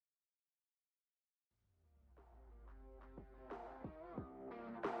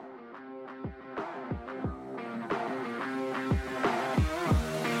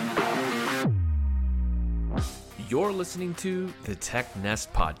You're listening to the Tech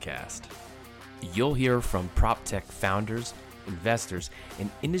Nest Podcast. You'll hear from prop tech founders, investors, and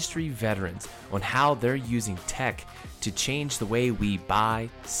industry veterans on how they're using tech to change the way we buy,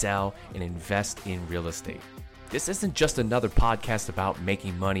 sell, and invest in real estate. This isn't just another podcast about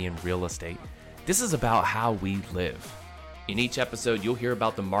making money in real estate. This is about how we live. In each episode, you'll hear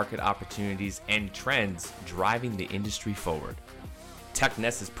about the market opportunities and trends driving the industry forward.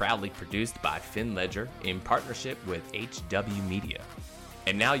 TechNest is proudly produced by FinLedger in partnership with HW Media.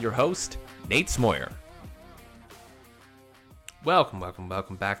 And now your host, Nate Smoyer. Welcome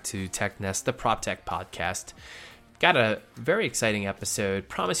back to TechNest, the prop tech podcast. Got a very exciting episode.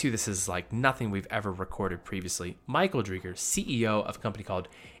 Promise you this is like nothing we've ever recorded previously. Michael Driedger, CEO of a company called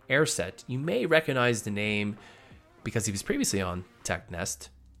Airsset. You may recognize the name because he was previously on TechNest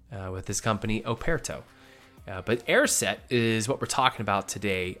with his company, Operto. But Airsset is what we're talking about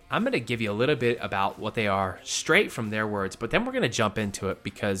today. I'm going to give you a little bit about what they are straight from their words, but then we're going to jump into it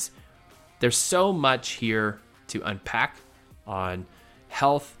because there's so much here to unpack on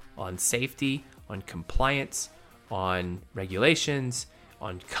health, on safety, on compliance, on regulations,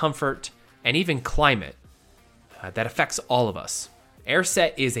 on comfort, and even climate that affects all of us.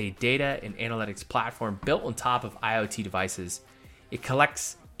 Airsset is a data and analytics platform built on top of IoT devices. It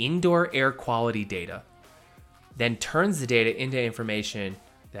collects indoor air quality data, then turns the data into information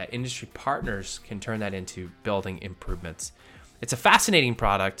that industry partners can turn that into building improvements. It's a fascinating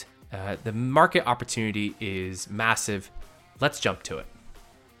product. The market opportunity is massive. Let's jump to it.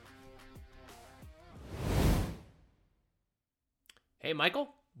 Hey,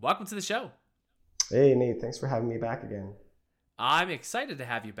 Michael, welcome to the show. Hey, Nate, thanks for having me back again. I'm excited to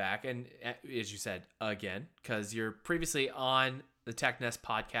have you back. And as you said, again, because you're previously on the TechNest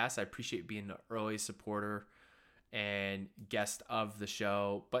podcast. I appreciate you being an early supporter and guest of the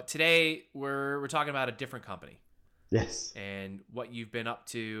show. But today we're talking about a different company. Yes. And what you've been up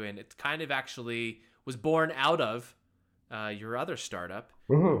to. And it kind of actually was born out of your other startup,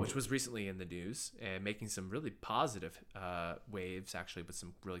 which was recently in the news and making some really positive waves, actually, with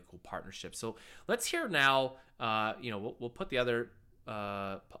some really cool partnerships. So let's hear now, we'll put the other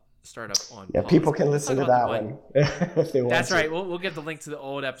startup on pause. People can listen to that one if they want. That's right. We'll get the link to the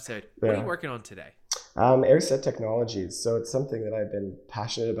old episode. What are you working on today? Airsset Technologies. So it's something that I've been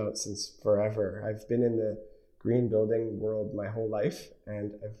passionate about since forever. I've been in the green building world my whole life,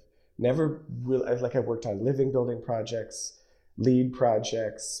 and I've never really, I've worked on living building projects, LEED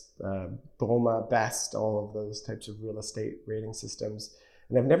projects, BOMA, BEST, all of those types of real estate rating systems.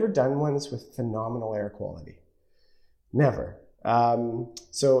 And I've never done ones with phenomenal air quality. Never. And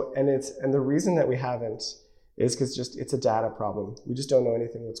the reason that we haven't is because it's a data problem. We just don't know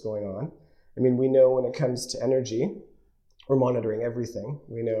anything what's going on. I mean, we know when it comes to energy, we're monitoring everything.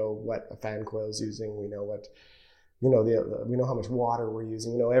 We know what a fan coil is using. We know we know how much water we're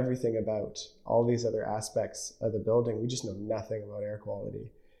using. We know everything about all these other aspects of the building. We just know nothing about air quality.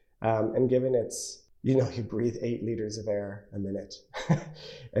 And given it's, you breathe 8 liters of air a minute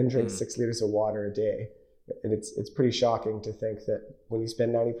and drink 6 liters of water a day. And it's pretty shocking to think that when you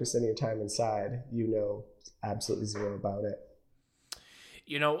spend 90% of your time inside, you know absolutely zero about it.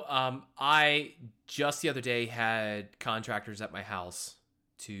 I just the other day had contractors at my house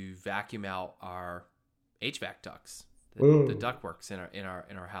to vacuum out our HVAC ducts, the ductworks in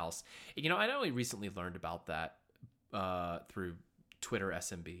our house. I only recently learned about that through Twitter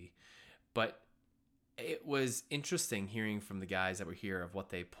SMB, but it was interesting hearing from the guys that were here of what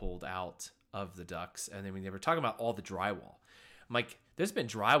they pulled out of the ducts, and then when they were talking about all the drywall, I'm like, there's been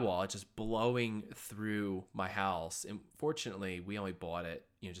drywall just blowing through my house. And fortunately, we only bought it,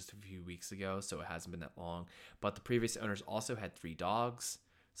 just a few weeks ago, so it hasn't been that long. But the previous owners also had 3 dogs,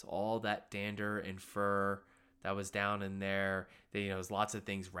 so all that dander and fur that was down in there, there's lots of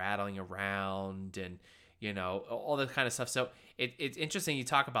things rattling around, and all that kind of stuff. So it's interesting you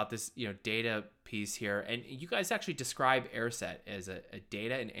talk about this, data piece here, and you guys actually describe Airsset as a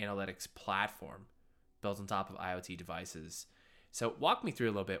data and analytics platform built on top of IoT devices. So walk me through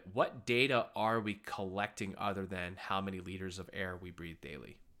a little bit. What data are we collecting other than how many liters of air we breathe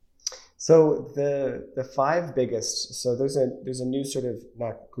daily? So the 5 biggest. So there's a new sort of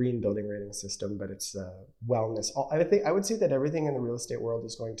not green building rating system, but it's wellness. I would say that everything in the real estate world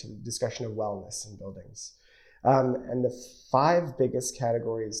is going to the discussion of wellness in buildings. And the 5 biggest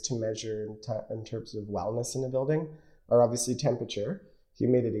categories to measure in terms of wellness in a building are obviously temperature.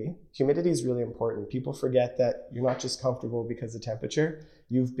 Humidity. Humidity is really important. People forget that you're not just comfortable because of temperature.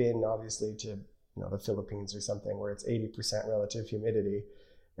 You've been obviously to the Philippines or something where it's 80% relative humidity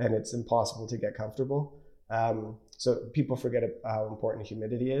and it's impossible to get comfortable. So people forget how important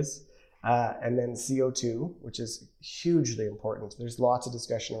humidity is. And then CO2, which is hugely important. There's lots of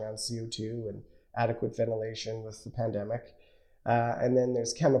discussion around CO2 and adequate ventilation with the pandemic. And then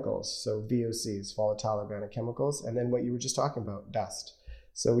there's chemicals, so VOCs, volatile organic chemicals, and then what you were just talking about, dust.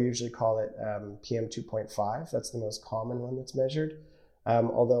 So we usually call it PM 2.5. That's the most common one that's measured.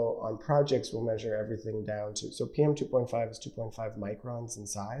 Although on projects, we'll measure everything down to, so PM 2.5 is 2.5 microns in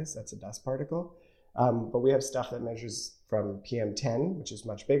size. That's a dust particle. But we have stuff that measures from PM 10, which is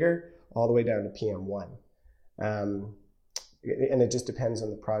much bigger, all the way down to PM 1. And it just depends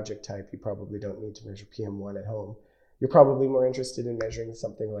on the project type. You probably don't need to measure PM 1 at home. You're probably more interested in measuring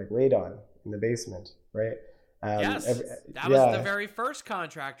something like radon in the basement, right? Yes, that was the very first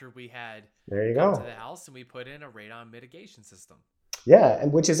contractor we had. There you come go. To the house, and we put in a radon mitigation system. Yeah,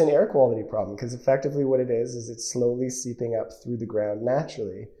 and which is an air quality problem, because effectively what it is it's slowly seeping up through the ground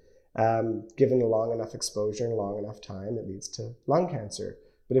naturally. Given a long enough exposure and long enough time, it leads to lung cancer.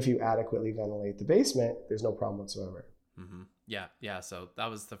 But if you adequately ventilate the basement, there's no problem whatsoever. Mm-hmm. Yeah. So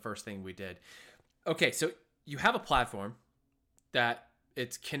that was the first thing we did. Okay, so you have a platform that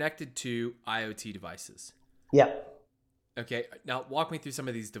it's connected to IoT devices. Yeah. Okay, now walk me through some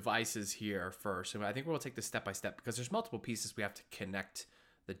of these devices here first. And I think we'll take this step by step because there's multiple pieces we have to connect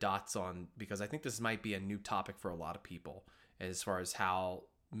the dots on, because I think this might be a new topic for a lot of people as far as how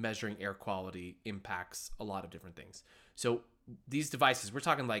measuring air quality impacts a lot of different things. So these devices, we're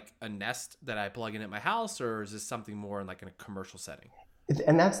talking like a Nest that I plug in at my house, or is this something more in like in a commercial setting?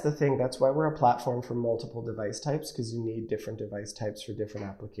 And that's the thing. That's why we're a platform for multiple device types, because you need different device types for different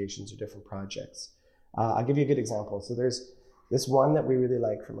applications or different projects. I'll give you a good example. So there's this one that we really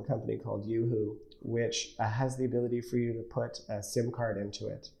like from a company called Yoohoo, which has the ability for you to put a SIM card into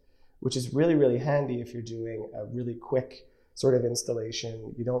it, which is really, really handy if you're doing a really quick sort of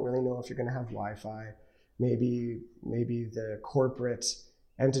installation. You don't really know if you're going to have Wi-Fi. Maybe the corporate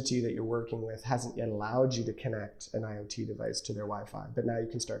entity that you're working with hasn't yet allowed you to connect an IoT device to their Wi-Fi, but now you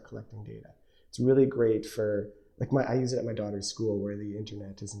can start collecting data. It's really great for, like I use it at my daughter's school where the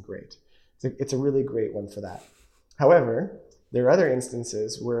internet isn't great. It's a really great one for that. However, there are other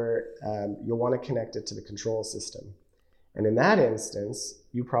instances where you'll want to connect it to the control system. And in that instance,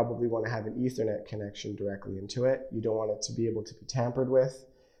 you probably want to have an Ethernet connection directly into it. You don't want it to be able to be tampered with.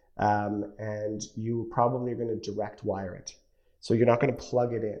 And you probably are going to direct wire it. So you're not going to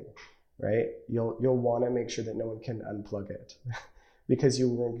plug it in, right? You'll want to make sure that no one can unplug it because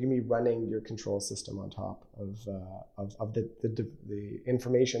you're going to be running your control system on top of the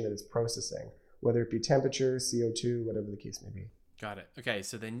information that it's processing, whether it be temperature, CO2, whatever the case may be. Got it. Okay,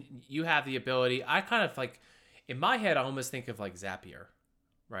 so then you have the ability. I kind of like, in my head, I almost think of like Zapier,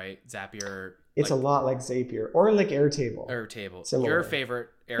 right? Zapier. It's like, a lot like Zapier or like Airtable. Airtable. Similar. Your favorite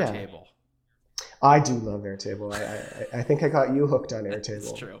Airtable. Yeah. I do love Airtable. I think I got you hooked on Airtable.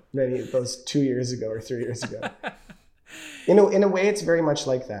 That's true. Those 2 years ago or 3 years ago. In a way, it's very much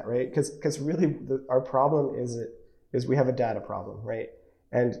like that, right? Because really, our problem is we have a data problem, right?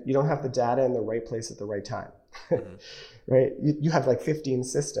 And you don't have the data in the right place at the right time, mm-hmm. Right? You have like 15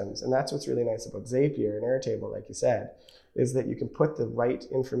 systems, and that's what's really nice about Zapier and Airtable, like you said, is that you can put the right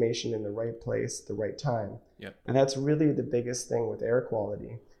information in the right place at the right time. Yep. And that's really the biggest thing with air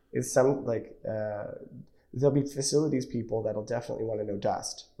quality. Is some there'll be facilities people that'll definitely want to know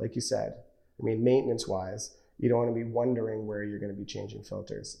dust, like you said. I mean, maintenance wise, you don't want to be wondering where you're going to be changing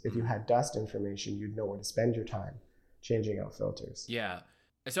filters. If you had dust information, you'd know where to spend your time changing out filters. Yeah.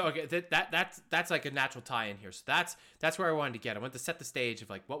 So okay, that's like a natural tie-in here. So that's where I wanted to get. I wanted to set the stage of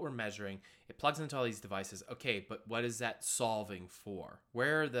like what we're measuring. It plugs into all these devices. Okay, but what is that solving for?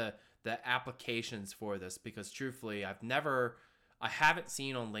 Where are the applications for this? Because truthfully, I haven't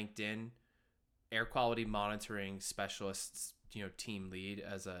seen on LinkedIn air quality monitoring specialists, team lead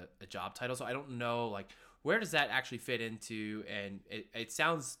as a job title. So I don't know, like, where does that actually fit into? And it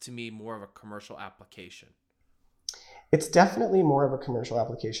sounds to me more of a commercial application. It's definitely more of a commercial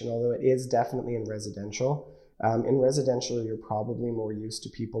application, although it is definitely in residential. In residential, you're probably more used to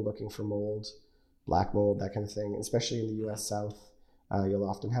people looking for mold, black mold, that kind of thing, especially in the US South. You'll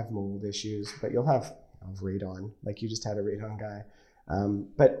often have mold issues, but you'll have radon, like you just had a radon guy.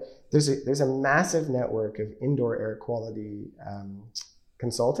 But there's a massive network of indoor air quality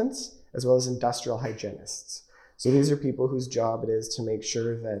consultants, as well as industrial hygienists. So these are people whose job it is to make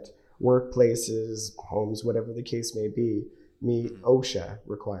sure that workplaces, homes, whatever the case may be, meet OSHA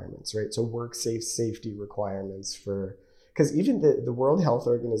requirements, right? So work safety requirements because even the World Health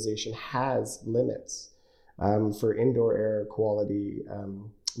Organization has limits for indoor air quality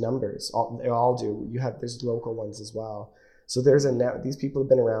numbers. They all do. There's local ones as well. So these people have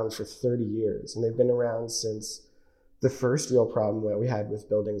been around for 30 years, and they've been around since the first real problem that we had with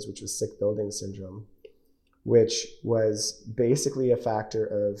buildings, which was sick building syndrome, which was basically a factor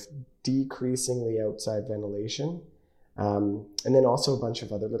of decreasing the outside ventilation. And then also a bunch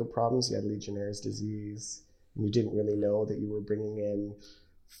of other little problems. You had Legionnaire's disease, and you didn't really know that you were bringing in,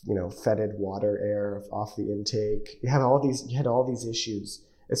 fetid water air off the intake. You had all these issues,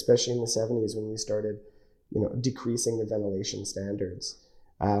 especially in the 70s when we started, decreasing the ventilation standards.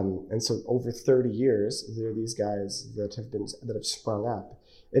 And so over 30 years, there are these guys that have sprung up.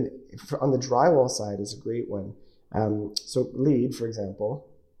 And on the drywall side is a great one. So LEED, for example,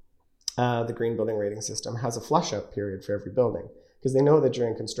 the Green Building Rating System has a flush out period for every building, because they know that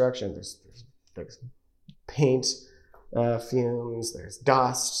during construction there's paint fumes, there's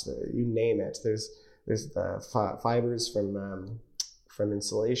dust, you name it. There's the fibers from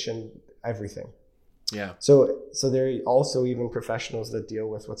insulation, everything. Yeah. So there are also even professionals that deal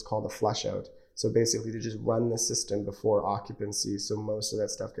with what's called a flush out. So basically to just run the system before occupancy, so most of that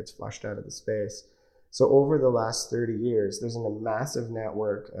stuff gets flushed out of the space. So over the last 30 years, there's a massive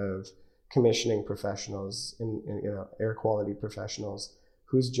network of commissioning professionals, air quality professionals,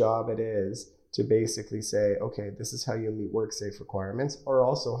 whose job it is to basically say, okay, this is how you meet work safe requirements, or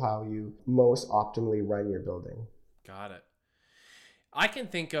also how you most optimally run your building. Got it. I can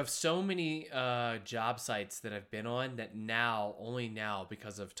think of so many job sites that I've been on that only now,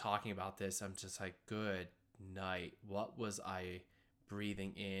 because of talking about this, I'm just like, good night. What was I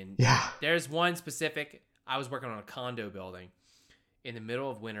breathing in? Yeah. There's one specific, I was working on a condo building in the middle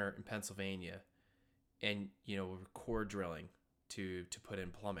of winter in Pennsylvania, and, we were core drilling to put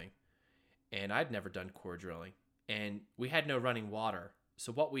in plumbing. And I'd never done core drilling, and we had no running water.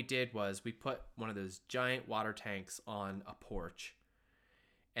 So what we did was we put one of those giant water tanks on a porch,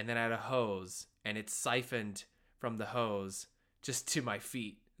 and then I had a hose, and it siphoned from the hose just to my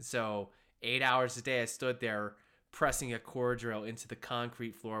feet. So 8 hours a day I stood there pressing a core drill into the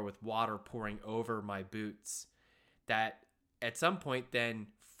concrete floor with water pouring over my boots. That at some point then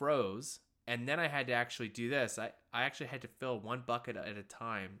froze, and then I had to actually do this. I actually had to fill one bucket at a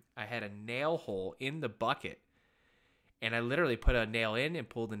time. I had a nail hole in the bucket, and I literally put a nail in and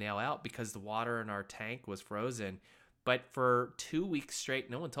pulled the nail out because the water in our tank was frozen. But for 2 weeks straight,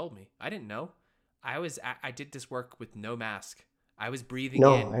 no one told me. I didn't know. I did this work with no mask. I was breathing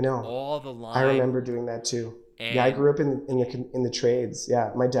in I know. all the lime. I remember doing that too. And yeah, I grew up in the trades.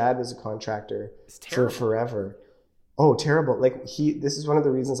 Yeah, my dad was a contractor for forever. Oh, terrible. This is one of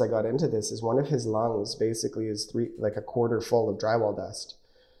the reasons I got into this, is one of his lungs basically is a quarter full of drywall dust.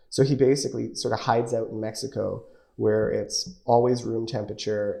 So he basically sort of hides out in Mexico, where it's always room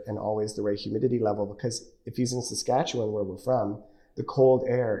temperature and always the right humidity level, because if he's in Saskatchewan, where we're from, the cold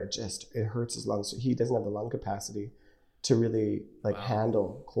air, it hurts his lungs. So he doesn't have the lung capacity to really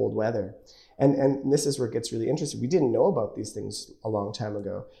handle cold weather. And this is where it gets really interesting. We didn't know about these things a long time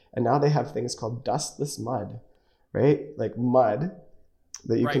ago. And now they have things called dustless mud, right? Like mud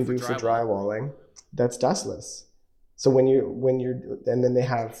that you can do for drywalling that's dustless. So when you're, and then they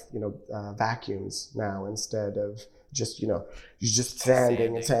have, vacuums now instead of just, you're just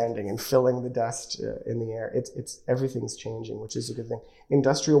sanding and filling the dust in the air. It's everything's changing, which is a good thing.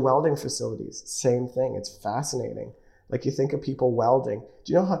 Industrial welding facilities, same thing. It's fascinating. Like, you think of people welding.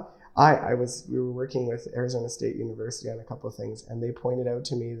 Do you know how we were working with Arizona State University on a couple of things, and they pointed out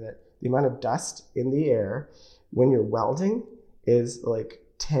to me that the amount of dust in the air when you're welding is like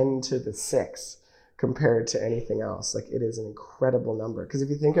 10 to the 6 compared to anything else. Like, it is an incredible number. Because if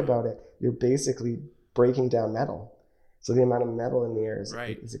you think about it, you're basically breaking down metal. So the amount of metal in the air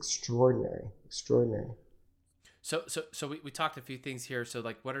is extraordinary. So we talked a few things here. So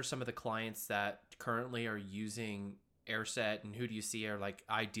what are some of the clients that currently are using Airsset, and who do you see are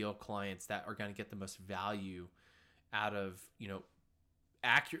ideal clients that are going to get the most value out of,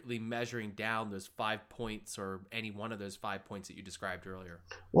 accurately measuring down those 5 points, or any one of those 5 points that you described earlier?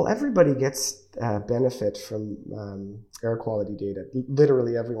 Well, everybody gets benefit from air quality data,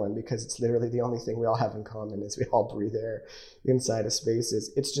 literally everyone, because it's literally the only thing we all have in common is we all breathe air inside of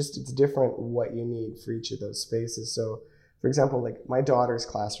spaces. It's different what you need for each of those spaces. So, for example, my daughter's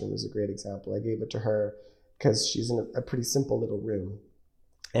classroom is a great example. I gave it to her because she's in a pretty simple little room,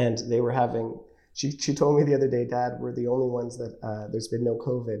 and they were having, she told me the other day, Dad, we're the only ones that there's been no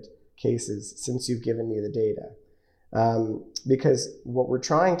COVID cases since you've given me the data. Because what we're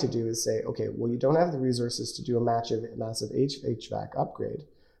trying to do is say, okay, well, you don't have the resources to do a massive HVAC upgrade,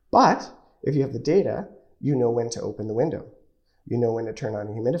 but if you have the data, you know when to open the window, you know when to turn on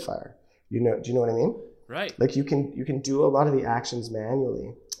a humidifier. Do you know what I mean? Right. You can do a lot of the actions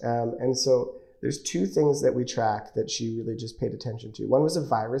manually, and so there's two things that we track that she really just paid attention to. One was a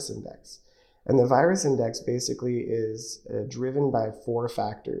virus index. And the virus index basically is driven by 4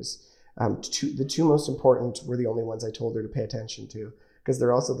 factors. The 2 most important were the only ones I told her to pay attention to, because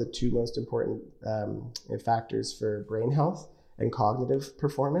they're also the 2 most important factors for brain health and cognitive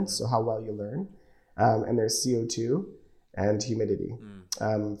performance, so how well you learn. And there's CO2 and humidity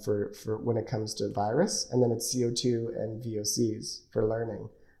for when it comes to virus. And then it's CO2 and VOCs for learning.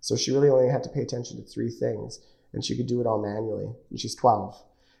 So she really only had to pay attention to 3 things, and she could do it all manually. And she's 12,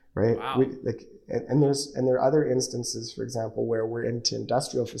 right? Wow. And there are other instances, for example, where we're into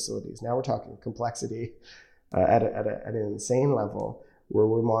industrial facilities. Now we're talking complexity at an insane level, where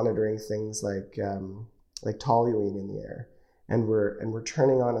we're monitoring things like toluene in the air, and we're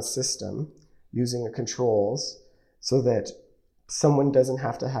turning on a system using the controls so that someone doesn't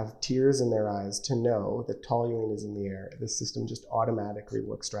have to have tears in their eyes to know that toluene is in the air. The system just automatically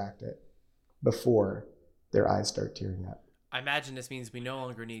will extract it before their eyes start tearing up. I imagine this means we no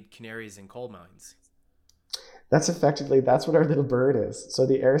longer need canaries in coal mines. That's what our little bird is. So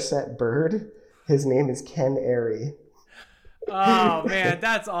the Airsset bird, his name is Ken Airy. Oh man,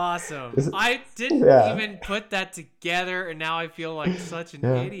 that's awesome. I didn't even put that together, and now I feel like such an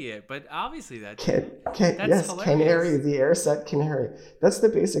idiot. But obviously that's hilarious. Ken Airy, the Airsset Canary. That's the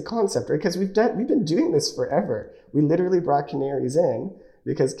basic concept, right? Because we've been doing this forever. We literally brought canaries in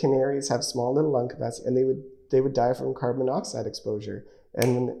because canaries have small little lung capacity, and they would die from carbon monoxide exposure.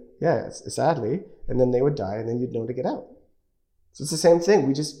 And sadly, and then they would die, and then you'd know to get out. So it's the same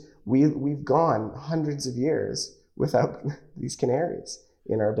thing. We've gone hundreds of years without these canaries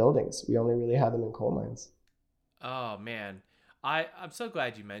in our buildings. We only really have them in coal mines. Oh man, I'm so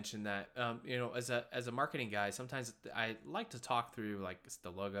glad you mentioned that. As a marketing guy, sometimes I like to talk through like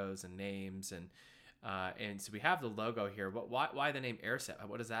the logos and names, and so we have the logo here. But why the name Airsset?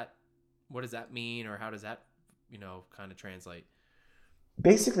 What does that mean, or how does that kind of translate?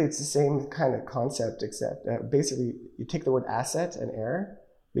 Basically, it's the same kind of concept, except basically you take the word asset and air,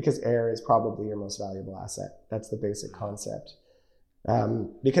 because air is probably your most valuable asset. That's the basic concept.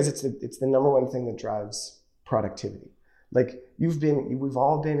 Because it's the number one thing that drives productivity. Like we've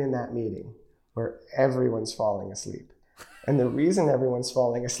all been in that meeting where everyone's falling asleep. And the reason everyone's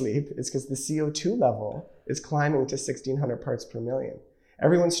falling asleep is because the CO2 level is climbing to 1,600 parts per million.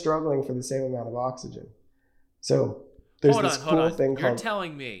 Everyone's struggling for the same amount of oxygen. So there's this cool thing called...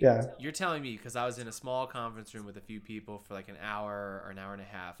 You're telling me, because I was in a small conference room with a few people for like an hour or an hour and a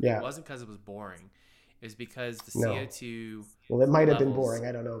half. Yeah. It wasn't because it was boring. It was because the CO2... Well, it might have been boring.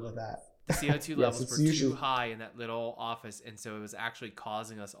 I don't know about that. The CO2 levels were too high in that little office, and so it was actually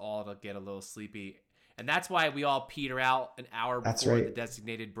causing us all to get a little sleepy. And that's why we all peter out an hour before the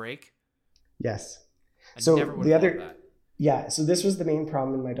designated break. Yes. So this was the main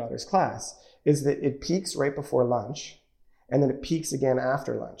problem in my daughter's class, is that it peaks right before lunch, and then it peaks again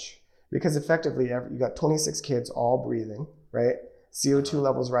after lunch. Because effectively, you got 26 kids all breathing, right? CO2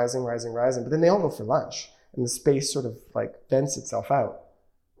 levels rising, but then they all go for lunch, and the space sort of like vents itself out.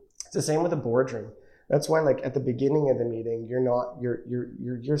 It's the same with a boardroom. That's why, like at the beginning of the meeting,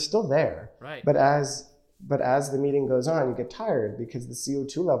 you're still there, right? But as the meeting goes on, you get tired because the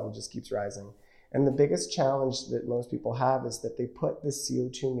CO2 level just keeps rising. And the biggest challenge that most people have is that they put the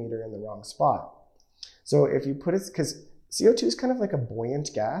CO2 meter in the wrong spot. So if you put it, because CO2 is kind of like a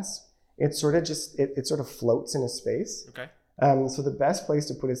buoyant gas. It sort of floats in a space. Okay. So the best place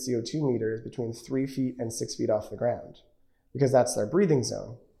to put a CO2 meter is between 3 feet and 6 feet off the ground, because that's their breathing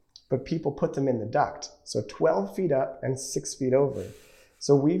zone. But people put them in the duct, so 12 feet up and 6 feet over.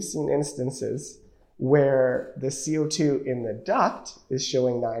 So we've seen instances where the CO2 in the duct is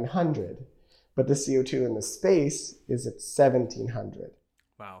showing 900, but the CO2 in the space is at 1700.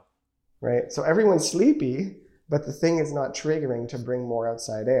 Wow. Right? So everyone's sleepy, but the thing is not triggering to bring more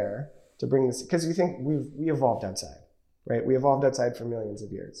outside air, to bring this, because you think we evolved outside, right? We evolved outside for millions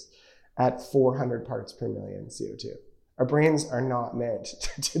of years at 400 parts per million CO2. Our brains are not meant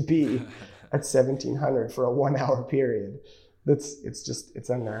to be at 1700 for a 1 hour period. It's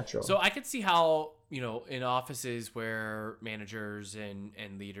unnatural. So I could see how, in offices where managers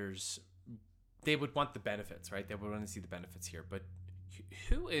and leaders, they would want the benefits, right? They would want to see the benefits here. But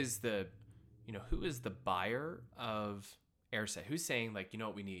who is the buyer of Airsset? Who's saying like,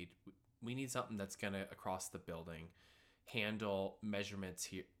 what we need? We need something that's going to, across the building, handle measurements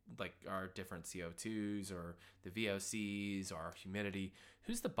here, like our different CO2s or the VOCs or humidity.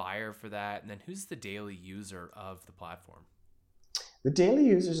 Who's the buyer for that? And then who's the daily user of the platform? The daily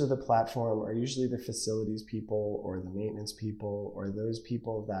users of the platform are usually the facilities people or the maintenance people or those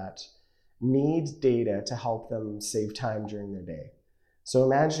people that need data to help them save time during their day. So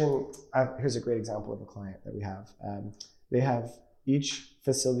imagine, here's a great example of a client that we have. They have each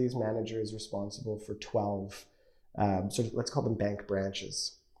facilities manager is responsible for 12, let's call them bank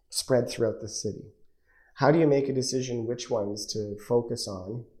branches, spread throughout the city. How do you make a decision which ones to focus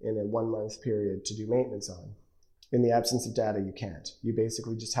on in a 1 month period to do maintenance on? In the absence of data, you can't. You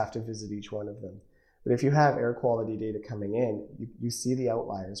basically just have to visit each one of them. But if you have air quality data coming in, you see the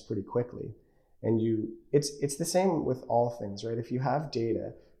outliers pretty quickly. And it's the same with all things, right? If you have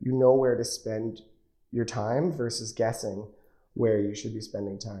data, you know where to spend your time versus guessing where you should be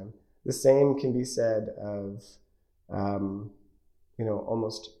spending time. The same can be said of,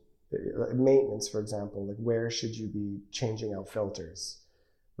 almost maintenance, for example. Like, where should you be changing out filters,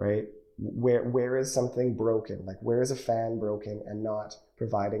 right? Where is something broken? Like, where is a fan broken and not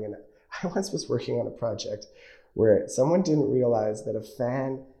providing an... I once was working on a project where someone didn't realize that a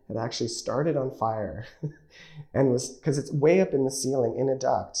fan had actually started on fire and was, because it's way up in the ceiling in a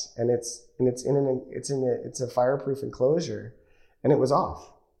duct, and it's a fireproof enclosure, and it was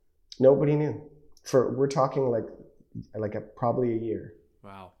off. Nobody knew. We're talking probably a year.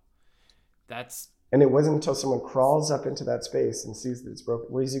 Wow. And it wasn't until someone crawls up into that space and sees that it's broken.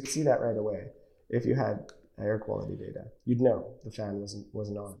 Whereas you could see that right away. If you had air quality data, you'd know the fan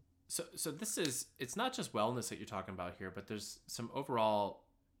wasn't on. So it's not just wellness that you're talking about here, but there's some overall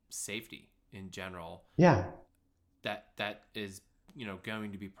safety in general. Yeah. That is,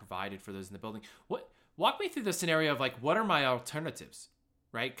 going to be provided for those in the building. Walk me through the scenario of what are my alternatives,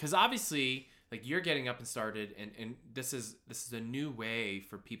 right? Because obviously, you're getting up and started, and this is a new way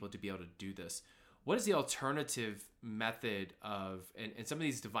for people to be able to do this. What is the alternative method of, and some of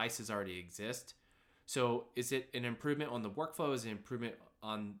these devices already exist. So is it an improvement on the workflow? Is it an improvement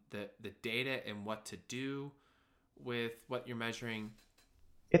on the data and what to do with what you're measuring?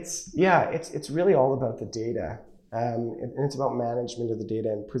 It's really all about the data. And it's about management of the data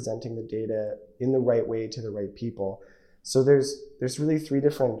and presenting the data in the right way to the right people. So there's really 3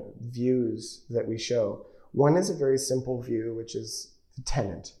 different views that we show. One is a very simple view, which is the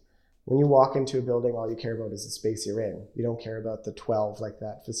tenant. When you walk into a building, all you care about is the space you're in. You don't care about the 12 like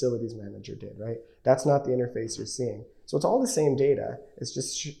that facilities manager did, right? That's not the interface you're seeing. So it's all the same data. It's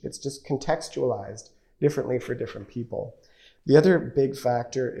just contextualized differently for different people. The other big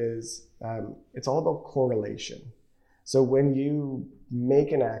factor is it's all about correlation. So when you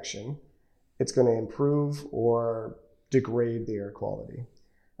make an action, it's going to improve or degrade the air quality.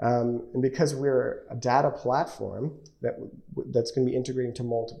 And because we're a data platform that's going to be integrating to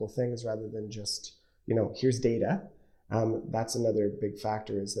multiple things rather than just, here's data, that's another big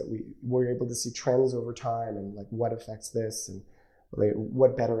factor, is that we're able to see trends over time and what affects this and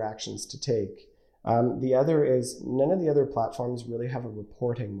what better actions to take. The other is none of the other platforms really have a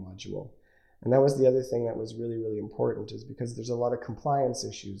reporting module. And that was the other thing that was really, really important, is because there's a lot of compliance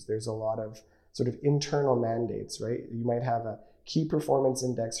issues. There's a lot of sort of internal mandates, right? You might have a key performance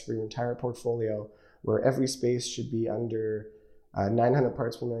index for your entire portfolio where every space should be under 900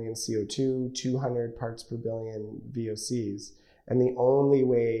 parts per million CO2, 200 parts per billion VOCs. And the only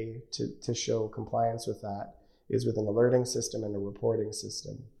way to show compliance with that is with an alerting system and a reporting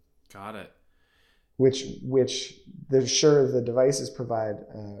system. Got it. Which the devices provide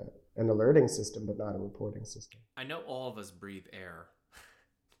an alerting system, but not a reporting system. I know all of us breathe air,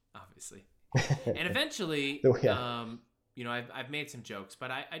 obviously. And eventually, yeah. I've made some jokes,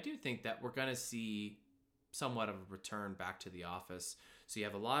 but I do think that we're going to see somewhat of a return back to the office. So you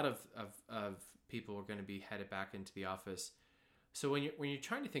have a lot of people who are going to be headed back into the office. So when you're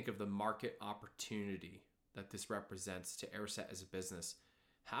trying to think of the market opportunity that this represents to Airsset as a business,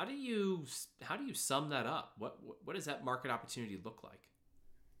 how do you sum that up? What does that market opportunity look like?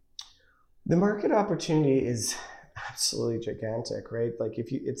 The market opportunity is absolutely gigantic, right?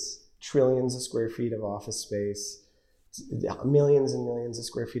 It's trillions of square feet of office space, millions and millions of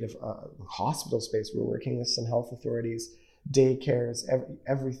square feet of hospital space. We're working with some health authorities, daycares,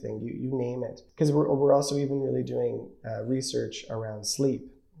 everything, you name it. Because we're also even really doing research around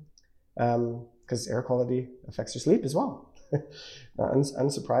sleep, because air quality affects your sleep as well.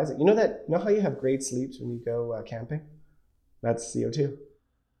 Unsurprising. You know how you have great sleeps when you go camping? That's CO2.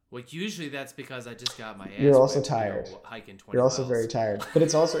 Well, usually that's because I just got my ass. You're also tired. Hiking 20 You're also miles. very tired. But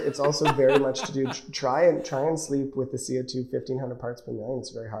it's also very much to do. Try and sleep with the CO2 1,500 parts per million. It's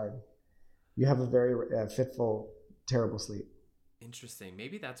very hard. You have a very fitful, terrible sleep. Interesting.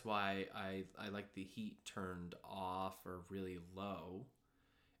 Maybe that's why I like the heat turned off or really low,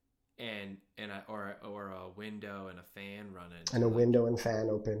 and or a window and a fan running. And a window and fan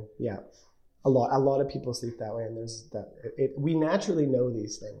open. Yeah. A lot of people sleep that way, and there's that. We naturally know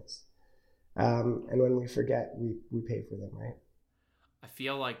these things, and when we forget, we pay for them, right? I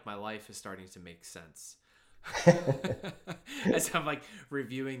feel like my life is starting to make sense. as I'm like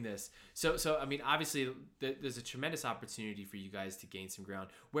reviewing this. So I mean, obviously there's a tremendous opportunity for you guys to gain some ground.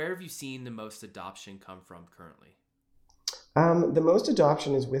 Where have you seen the most adoption come from currently? The most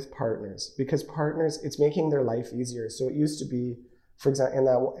adoption is with partners, because partners, it's making their life easier. So it used to be, for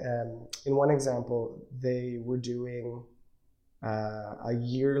example, in one example, they were doing a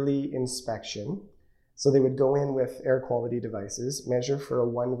yearly inspection. So they would go in with air quality devices, measure for a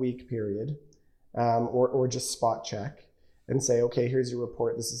 1 week period, or just spot check and say, okay, here's your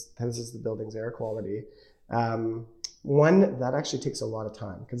report. This is the building's air quality. One, that actually takes a lot of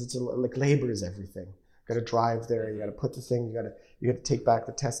time, because it's like labor is everything. You got to drive there. You got to put the thing. You got to take back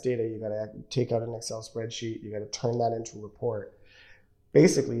the test data. You got to take out an Excel spreadsheet. You got to turn that into a report.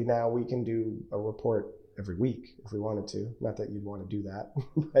 Basically, now we can do a report every week if we wanted to. Not that you'd want to do that,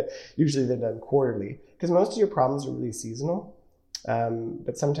 but usually they're done quarterly, because most of your problems are really seasonal.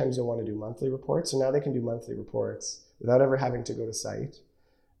 But sometimes you'll want to do monthly reports. So now they can do monthly reports without ever having to go to site.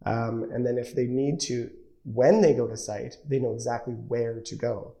 And then if they need to, when they go to site, they know exactly where to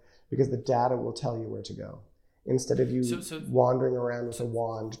go, because the data will tell you where to go, instead of you wandering around with a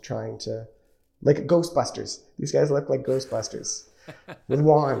wand trying to, like Ghostbusters. These guys look like Ghostbusters with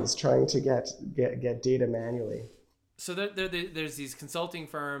wands trying to get data manually. So there's these consulting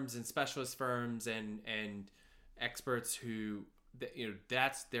firms and specialist firms and experts who,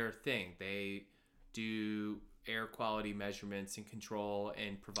 that's their thing. They do air quality measurements and control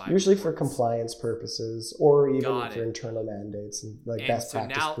and provide usually reports. For compliance purposes, or even for internal mandates and best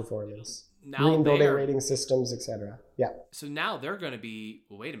practice performance, green building rating systems, etc. Yeah. So now they're going to be,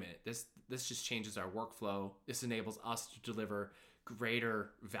 well, wait a minute, this just changes our workflow. This enables us to deliver greater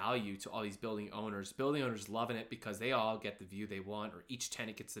value to all these building owners. Building owners loving it because they all get the view they want, or each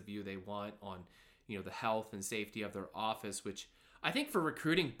tenant gets the view they want on, the health and safety of their office, which I think for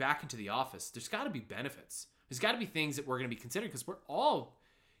recruiting back into the office, there's got to be benefits. There's got to be things that we're going to be considering, because we're all,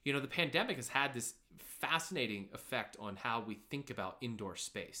 the pandemic has had this fascinating effect on how we think about indoor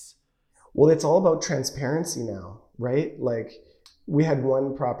space. Well, it's all about transparency now, right? Like, we had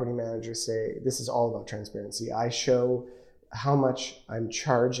one property manager say, this is all about transparency. I show how much I'm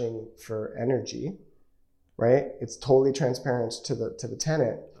charging for energy, right? It's totally transparent to the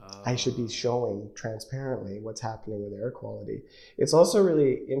tenant. I should be showing transparently what's happening with air quality. It's also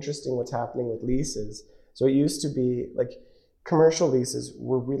really interesting what's happening with leases. So it used to be like commercial leases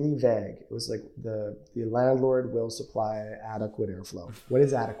were really vague. It was like the landlord will supply adequate airflow. What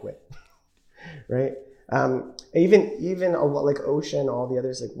is adequate? Right? Even a lot like OSHA and all the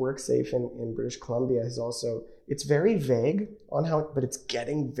others, like WorkSafe in British Columbia is also, it's very vague on how, but it's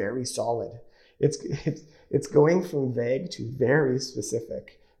getting very solid. It's going from vague to very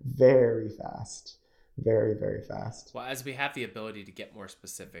specific, very fast. Very, very fast. Well, as we have the ability to get more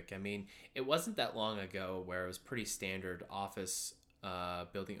specific, I mean, it wasn't that long ago where it was pretty standard office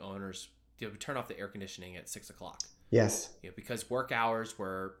building owners would turn off the air conditioning at 6 o'clock. Yes. Because work hours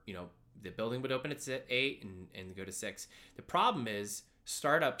were, the building would open at 8 and go to 6. The problem is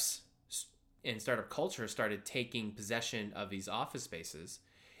startups and startup culture started taking possession of these office spaces,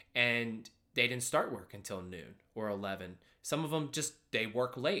 and they didn't start work until noon or 11. Some of them they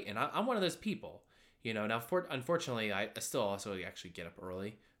work late, and I'm one of those people. Now unfortunately, I still also actually get up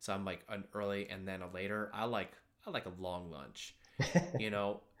early, so I'm like an early and then a later. I like a long lunch,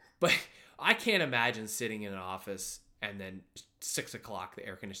 but I can't imagine sitting in an office and then 6 o'clock the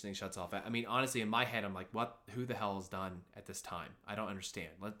air conditioning shuts off. I mean, honestly, in my head, I'm like, who the hell is done at this time? I don't understand.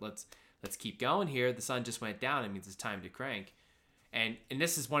 Let's keep going here. The sun just went down. It means it's time to crank. And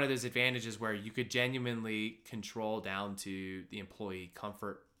this is one of those advantages where you could genuinely control down to the employee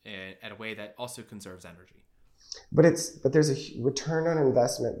comfort at a way that also conserves energy. But there's a return on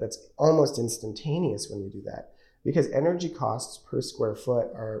investment that's almost instantaneous when you do that, because energy costs per square foot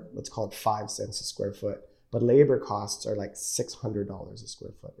are, let's call it 5 cents a square foot, but labor costs are like $600 a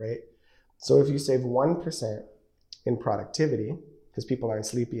square foot, right? So if you save 1% in productivity, because people aren't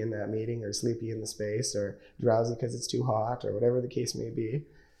sleepy in that meeting or sleepy in the space or drowsy because it's too hot or whatever the case may be,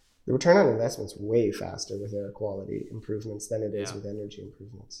 the return on investment's way faster with air quality improvements than it is with energy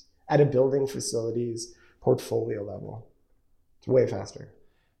improvements at a building facilities portfolio level. It's way faster.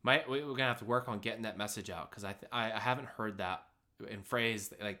 We're gonna have to work on getting that message out, because I haven't heard that in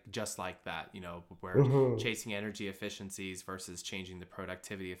phrase like just like that. Where chasing energy efficiencies versus changing the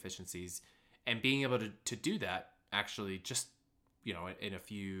productivity efficiencies, and being able to do that actually just in a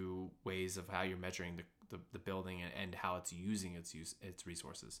few ways of how you're measuring the building and how it's using its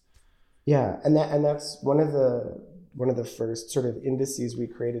resources. Yeah, and that's one of the first sort of indices we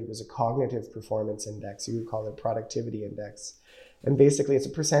created was a cognitive performance index. You would call it productivity index, and basically it's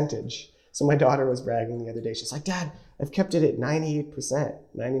a percentage. So my daughter was bragging the other day. She's like, Dad, I've kept it at 98%,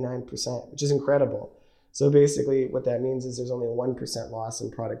 99%, which is incredible. So basically what that means is there's only a 1% loss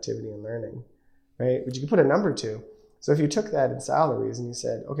in productivity and learning, right? But you can put a number to. So if you took that in salaries and you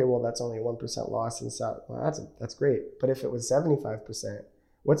said, okay, well, that's only a 1% loss in salary, well, that's great. But if it was 75%,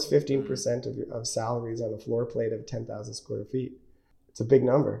 what's 15% of salaries on a floor plate of 10,000 square feet? It's a big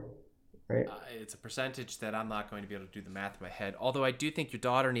number, right? It's a percentage that I'm not going to be able to do the math in my head. Although I do think your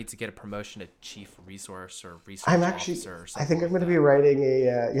daughter needs to get a promotion to chief resource or research officer or something. I think I'm going to be writing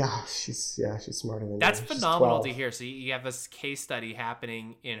she's smarter than me. That's phenomenal to hear. So you have this case study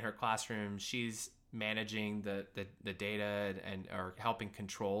happening in her classroom. She's managing the data and or helping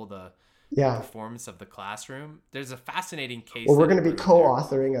control the performance of the classroom. There's a fascinating case. Well, we're going to be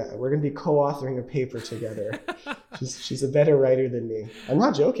co-authoring a paper together. she's a better writer than me. I'm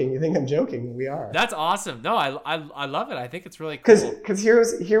not joking. You think I'm joking? We are. That's awesome. No, I love it. I think it's really cool. Because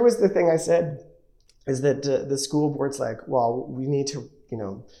here was the thing I said is that the school board's like, well, we need to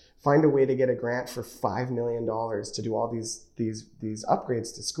find a way to get a grant for $5 million to do all these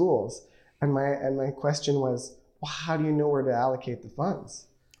upgrades to schools. And my question was, well, how do you know where to allocate the funds?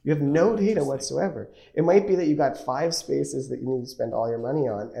 You have no data whatsoever. It might be that you got 5 spaces that you need to spend all your money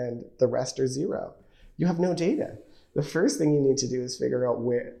on and the rest are 0. You have no data. The first thing you need to do is figure out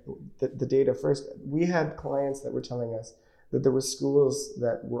where the data first. We had clients that were telling us that there were schools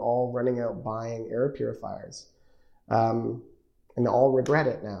that were all running out buying air purifiers. And they all regret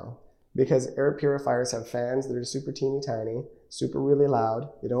it now because air purifiers have fans that are super teeny tiny, super really loud.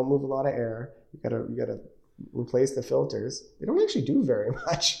 They don't move a lot of air. You gotta replace the filters. They don't actually do very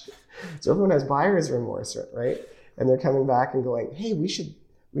much. So everyone has buyer's remorse, right? And they're coming back and going, hey, we should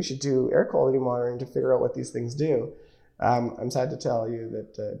do air quality monitoring to figure out what these things do. I'm sad to tell you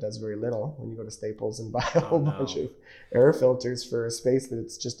that it does very little when you go to Staples and buy a whole bunch of air filters for a space that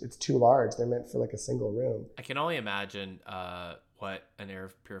it's too large. They're meant for like a single room. I can only imagine what an air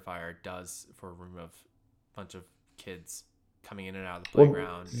purifier does for a room of a bunch of kids coming in and out of the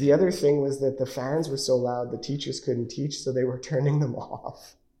playground. Well, the other thing was that the fans were so loud the teachers couldn't teach, so they were turning them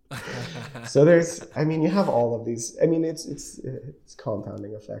off. So you have all of these. I mean, it's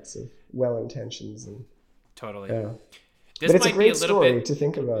compounding effects of well-intentions and totally. Yeah. But it's a great story to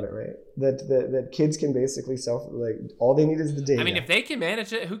think about it, right? That kids can basically all they need is the data. I mean, if they can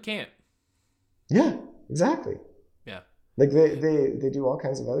manage it, who can't? Yeah, exactly. Yeah. Like they do all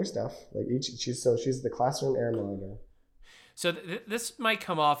kinds of other stuff. Like she's the classroom air monitor. So this might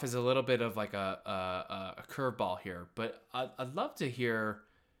come off as a little bit of like a curveball here, but I'd love to hear.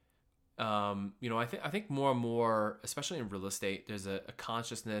 I think more and more, especially in real estate, there's a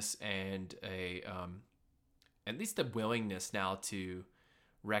consciousness and at least a willingness now to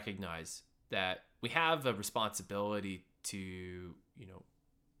recognize that we have a responsibility to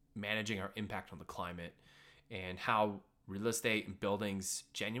managing our impact on the climate and how real estate and buildings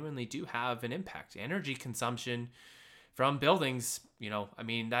genuinely do have an impact. Energy consumption from buildings,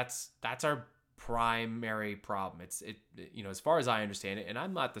 that's our primary problem. It's as far as I understand it, and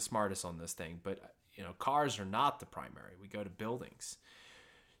I'm not the smartest on this thing, but cars are not the primary. We go to buildings.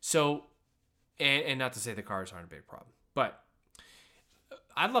 So, and not to say the cars aren't a big problem, but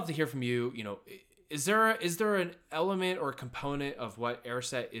I'd love to hear from you. Is there an element or component of what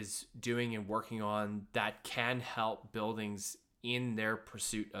Airsset is doing and working on that can help buildings in their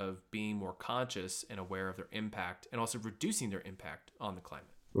pursuit of being more conscious and aware of their impact and also reducing their impact on the climate?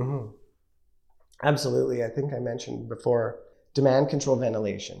 Mm-hmm. Absolutely. I think I mentioned before demand control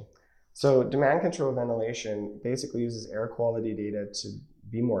ventilation. So demand control ventilation basically uses air quality data to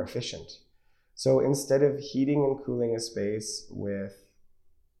be more efficient. So instead of heating and cooling a space with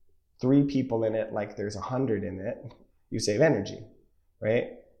 3 people in it, like there's 100 in it, you save energy,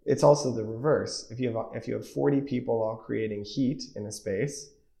 right? It's also the reverse. If you have 40 people all creating heat in a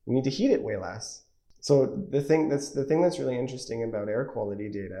space, you need to heat it way less. So the thing that's really interesting about air quality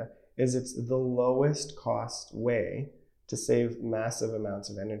data is it's the lowest cost way to save massive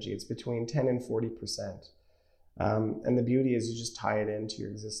amounts of energy. It's between 10 and 40%. And the beauty is you just tie it into your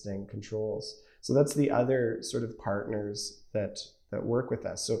existing controls. So that's the other sort of partners that work with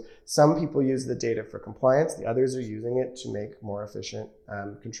us. So some people use the data for compliance. The others are using it to make more efficient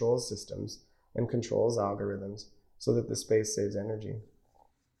control systems and controls algorithms so that the space saves energy.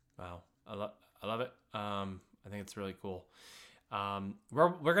 Wow. I love it. I think it's really cool.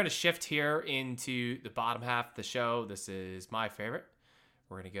 We're going to shift here into the bottom half of the show. This is my favorite.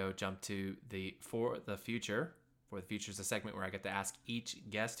 We're going to go jump to For the Future. For the Future is a segment where I get to ask each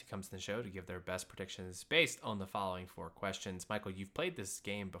guest who comes to the show to give their best predictions based on the following 4 questions. Michael, you've played this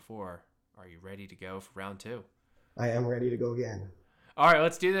game before. Are you ready to go for round 2? I am ready to go again. All right,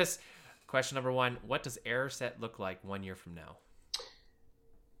 let's do this. Question number 1, what does Airsset look like 1 year from now?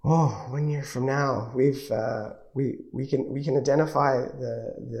 Oh, 1 year from now, we can identify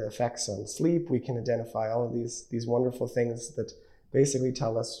the effects on sleep. We can identify all of these wonderful things that basically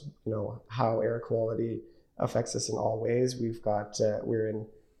tell us, how air quality affects us in all ways. We're in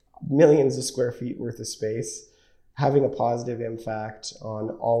millions of square feet worth of space, having a positive impact on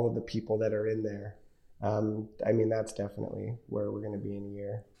all of the people that are in there. That's definitely where we're going to be in a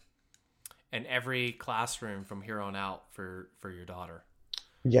year. And every classroom from here on out for your daughter.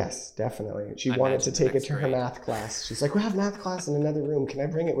 Yes, definitely. She wanted to take it to her math class. She's like, we have math class in another room. Can I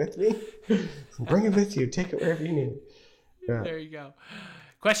bring it with me? Bring it with you. Take it wherever you need. Yeah. There you go.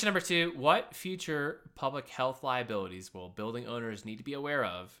 Question number 2, what future public health liabilities will building owners need to be aware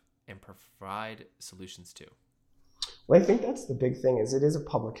of and provide solutions to? Well, I think that's the big thing is it is a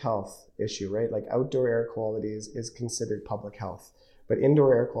public health issue, right? Like outdoor air quality is considered public health, but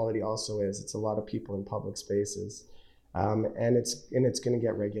indoor air quality also is. It's a lot of people in public spaces. And it's going to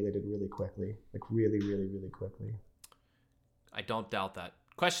get regulated really quickly, like really, really, really quickly. I don't doubt that.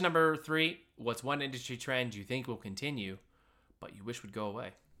 Question number 3, what's one industry trend you think will continue, but you wish would go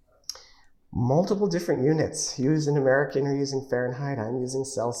away? Multiple different units. You as an American are using Fahrenheit. I'm using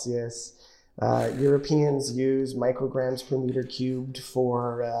Celsius. Europeans use micrograms per meter cubed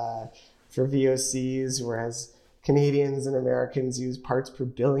for VOCs, whereas Canadians and Americans use parts per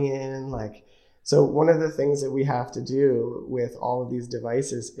billion. So one of the things that we have to do with all of these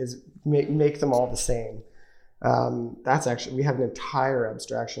devices is make them all the same. We have an entire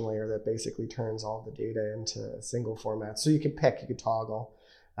abstraction layer that basically turns all the data into a single format. So you can toggle,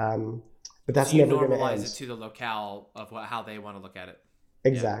 but that's never going to end. Normalize it to the locale of how they want to look at it.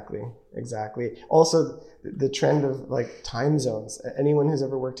 Exactly. Also, the trend of time zones. Anyone who's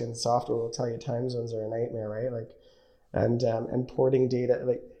ever worked in software will tell you time zones are a nightmare, right? And porting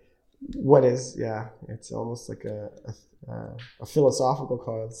data, it's almost like a philosophical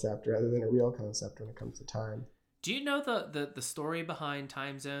concept rather than a real concept when it comes to time. Do you know the story behind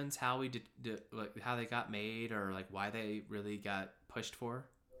time zones, how we how they got made, or why they really got pushed for?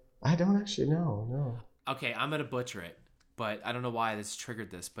 I don't actually know. No. Okay, I'm gonna butcher it, but I don't know why this triggered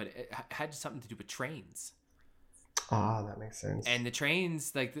this, but it had something to do with trains. Ah, that makes sense. And the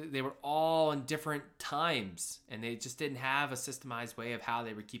trains, they were all in different times, and they just didn't have a systemized way of how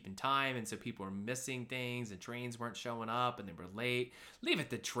they were keeping time, and so people were missing things, and trains weren't showing up, and they were late. Leave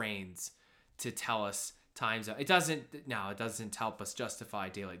it to trains to tell us time zone. It doesn't help us justify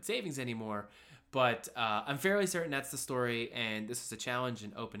daylight savings anymore, but I'm fairly certain that's the story, and this is a challenge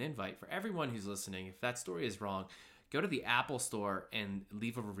and open invite for everyone who's listening. If that story is wrong, go to the Apple Store and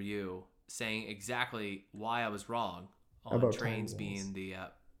leave a review saying exactly why I was wrong on about trains being the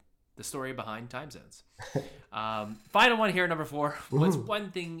story behind time zones. Final one here, number 4. What's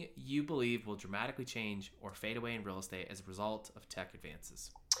one thing you believe will dramatically change or fade away in real estate as a result of tech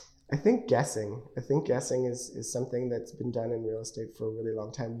advances? I think guessing. is something that's been done in real estate for a really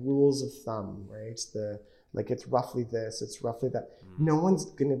long time. Rules of thumb, right? It's roughly this, it's roughly that. No one's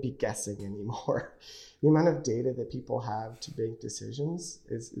going to be guessing anymore. The amount of data that people have to make decisions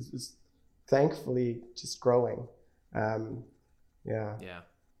is thankfully just growing. Yeah.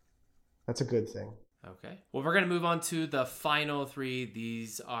 That's a good thing. Okay. Well, we're going to move on to the final 3.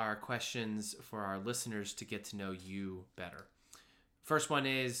 These are questions for our listeners to get to know you better. First one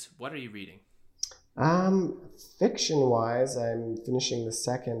is, what are you reading? Fiction-wise, I'm finishing the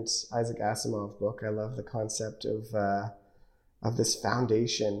second Isaac Asimov book. I love the concept of this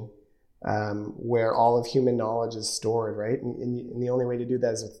foundation where all of human knowledge is stored, right? And the only way to do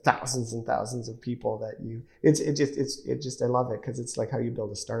that is with thousands and thousands of people I love it because it's like how you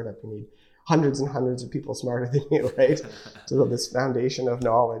build a startup. You need hundreds and hundreds of people smarter than you, right? To build this foundation of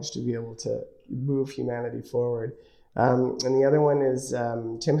knowledge to be able to move humanity forward. And the other one is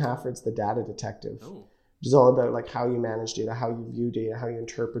Tim Hafford's The Data Detective, which is all about how you manage data, how you view data, how you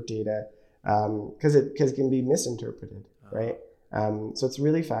interpret data, because it can be misinterpreted, right? So it's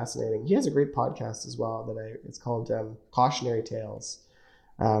really fascinating. He has a great podcast as well it's called Cautionary Tales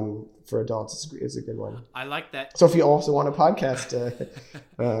for Adults. It's a good one. I like that. So if you also want a podcast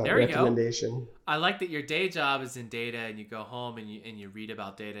recommendation. Go. I like that your day job is in data and you go home and you read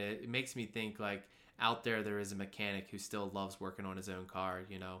about data. It makes me think out there is a mechanic who still loves working on his own car,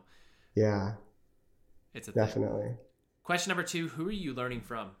 Yeah. It's a definitely thing. Question number 2, who are you learning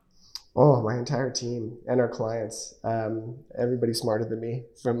from? Oh, my entire team and our clients. Everybody smarter than me,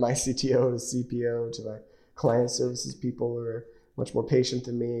 from my CTO to CPO to my client services people who are much more patient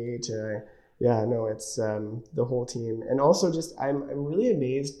than me to, it's the whole team. And also I'm really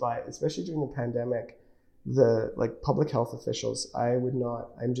amazed by, especially during the pandemic, the like public health officials, I would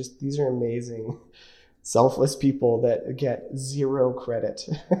not. These are amazing, selfless people that get zero credit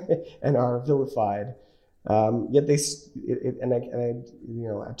and are vilified. Yet at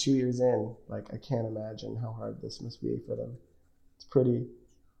 2 years in, like I can't imagine how hard this must be for them. It's pretty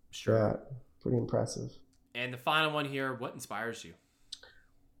impressive. And the final one here, what inspires you?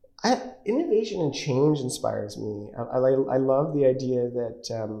 Innovation and change inspires me. I love the idea that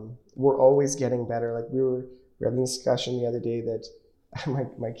we're always getting better. Like we were having a discussion the other day that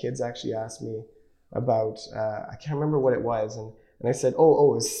my kids actually asked me about, I can't remember what it was. And I said, it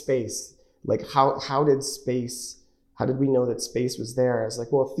was space. Like how did we know that space was there? I was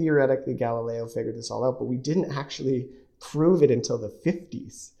like, well, theoretically Galileo figured this all out, but we didn't actually prove it until the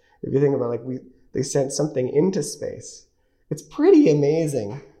 50s. If you think about they sent something into space. It's pretty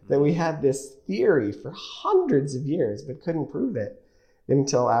amazing that we had this theory for hundreds of years, but couldn't prove it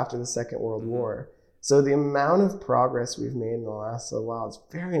until after the Second World War. So the amount of progress we've made in the last little while is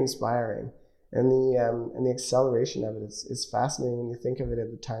very inspiring. And the acceleration of it is fascinating when you think of it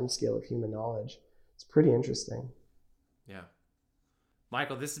at the time scale of human knowledge. It's pretty interesting. Yeah.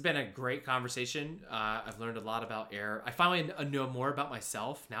 Michael, this has been a great conversation. I've learned a lot about air. I finally know more about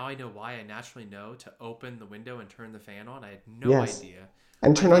myself. Now I know why I naturally know to open the window and turn the fan on. I had no idea.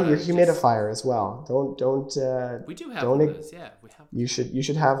 And turn on your humidifier as well. Don't. We do have one of those. Yeah, we have. You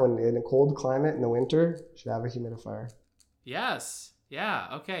should have one in a cold climate in the winter. You should have a humidifier. Yes. Yeah.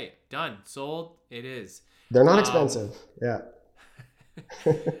 Okay. Done. Sold. It is. They're not expensive. Yeah.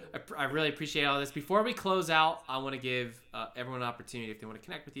 I really appreciate all this. Before we close out, I want to give everyone an opportunity if they want to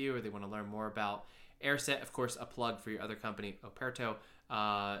connect with you or they want to learn more about Airsset. Of course, a plug for your other company, Operto.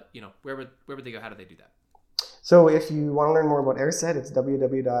 Where would they go? How do they do that? So if you want to learn more about Airsset, it's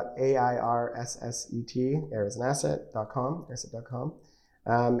www.airsset.com, airsset.com.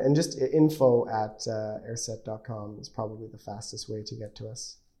 And just info@airsset.com is probably the fastest way to get to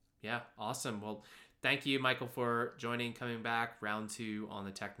us. Yeah, awesome. Well, thank you, Michael, for coming back. Round 2 on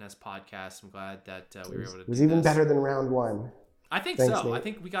the TechNest podcast. I'm glad that we were able to do this. It was even better than round 1. I think so. Nate. I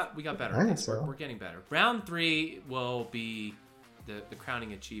think we got better. I think so. We're getting better. Round 3 will be the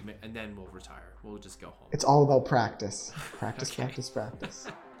crowning achievement, and then we'll retire. We'll just go home. It's all about practice. Practice, Okay. Practice.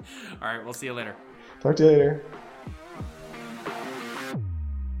 All right, we'll see you later. Talk to you later.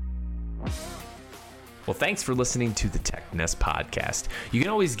 Well, thanks for listening to the TechNest podcast. You can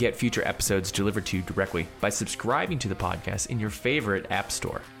always get future episodes delivered to you directly by subscribing to the podcast in your favorite app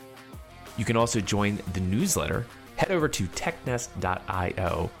store. You can also join the newsletter. Head over to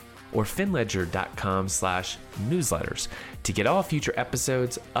technest.io or finledger.com/newsletters to get all future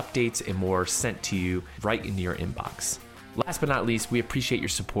episodes, updates, and more sent to you right into your inbox. Last but not least, we appreciate your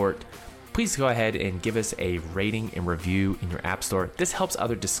support. Please go ahead and give us a rating and review in your app store. This helps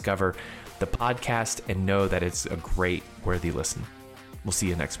others discover the podcast and know that it's a great, worthy listen. We'll see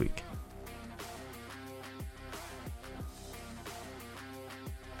you next week.